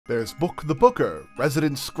There's Book the Booker,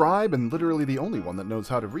 resident scribe and literally the only one that knows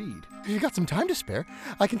how to read. If you got some time to spare,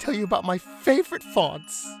 I can tell you about my favorite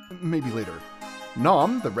fonts. Maybe later.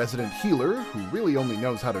 Nom, the resident healer, who really only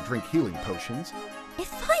knows how to drink healing potions.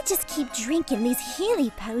 If I just keep drinking these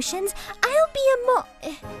healing potions, I'll be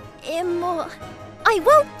I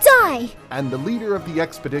won't die! And the leader of the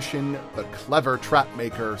expedition, the clever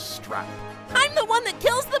trapmaker, Strap. I'm the one that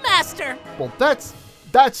kills the master! Well, that's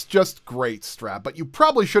just great, Strap, but you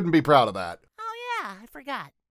probably shouldn't be proud of that. Oh yeah, I forgot.